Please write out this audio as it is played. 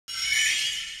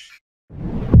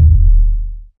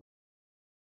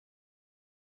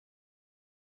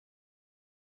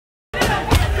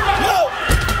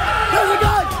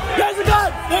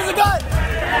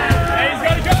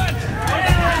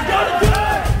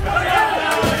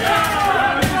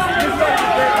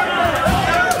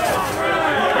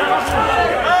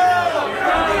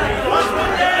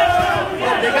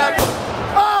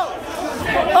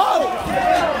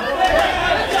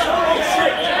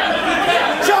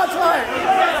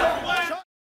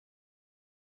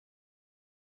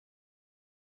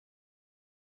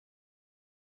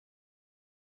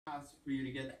ask for you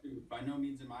to get through. By no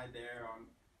means am I there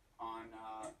on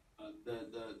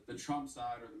the Trump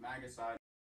side or the MAGA side.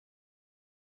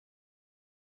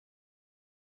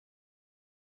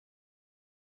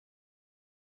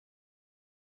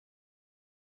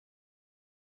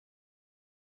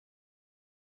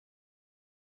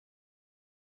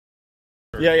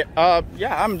 Yeah,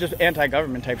 I'm just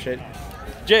anti-government type shit.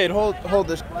 Jade, hold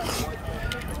this.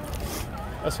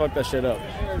 Let's fuck that shit up.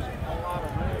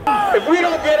 If we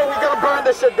don't get it, we're gonna burn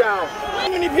this shit down. How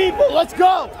many people? Let's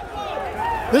go!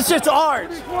 This shit's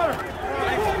ours.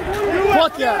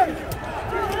 Fuck yeah.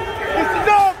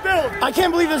 I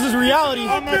can't believe this is reality.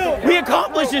 We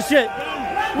accomplished this shit.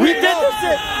 We did this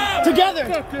shit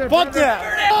together. Fuck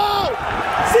yeah. Oh!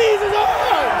 Season's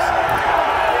ours!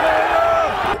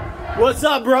 What's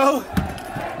up, bro?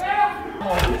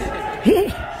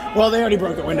 Well, they already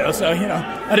broke the window, so, you know,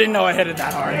 I didn't know I hit it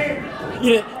that hard.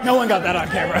 No one got that on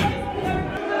camera.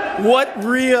 What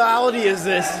reality is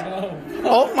this?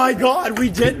 Oh my God, we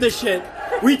did this shit.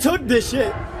 We took this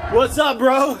shit. What's up,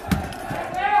 bro?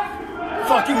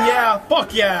 Fucking yeah,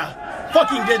 fuck yeah.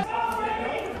 Fucking did.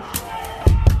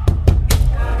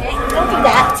 Don't do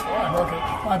that. Oh, I broke it.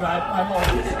 My bad.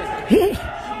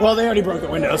 Well, they already broke the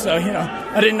window, so, you know,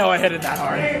 I didn't know I hit it that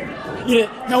hard.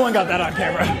 No one got that on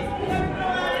camera.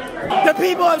 The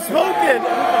people have spoken.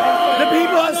 The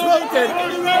people have spoken.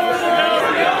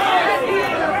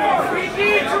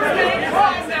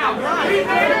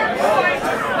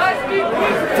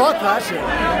 Fuck that shit.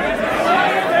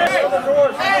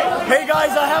 Hey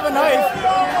guys, I have a knife.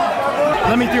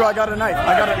 Let me through. I got a knife.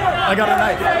 I got a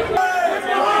knife.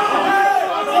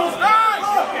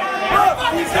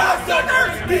 These guys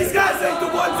suckers! These guys ain't the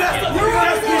ones that's the blue!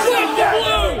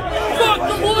 Fuck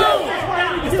the blue!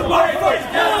 It's the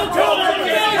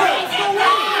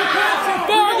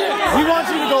We want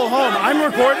you to go home. I'm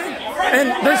recording, and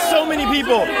there's so many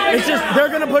people. It's just, they're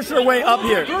gonna push their way up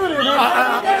here. Bro,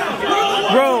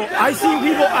 I see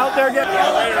people out there get.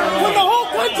 When the whole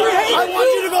country hates I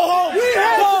want you to go home.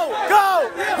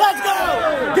 Go! Let's go!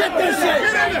 Get this shit!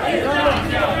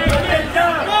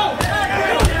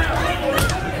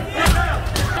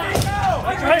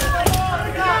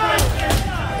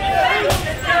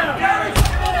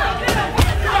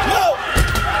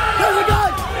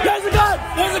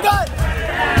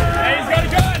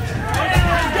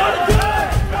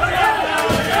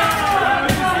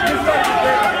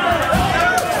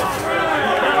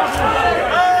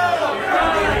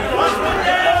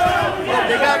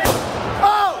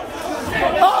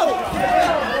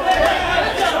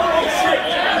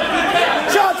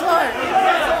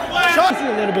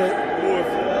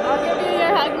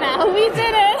 We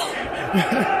did it! You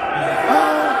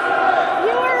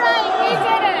were right, we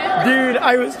did it! Dude,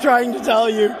 I was trying to tell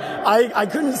you. I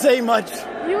couldn't say much.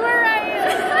 You were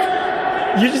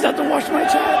right. You just have to watch my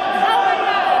chat. Oh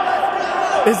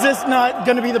my God. Is this not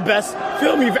gonna be the best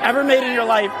film you've ever made in your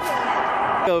life?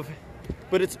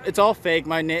 But it's all fake.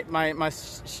 My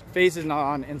face is not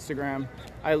on Instagram.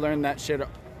 I learned that shit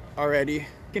already.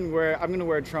 I'm gonna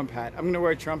wear a Trump hat. I'm gonna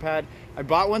wear a Trump hat. I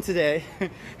bought one today.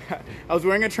 I was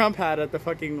wearing a Trump hat at the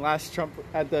fucking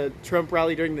at the Trump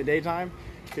rally during the daytime,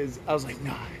 because I was like,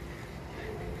 nah,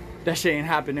 that shit ain't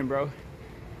happening, bro.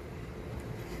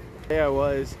 Yeah, I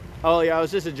was. Oh yeah, I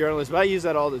was just a journalist, but I use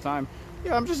that all the time.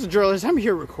 Yeah, I'm just a journalist. I'm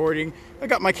here recording. I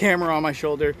got my camera on my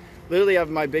shoulder. Literally have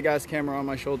my big ass camera on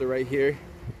my shoulder right here.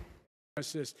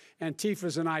 Antifa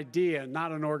is an idea,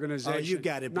 not an organization. Oh, you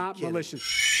got it. Not malicious.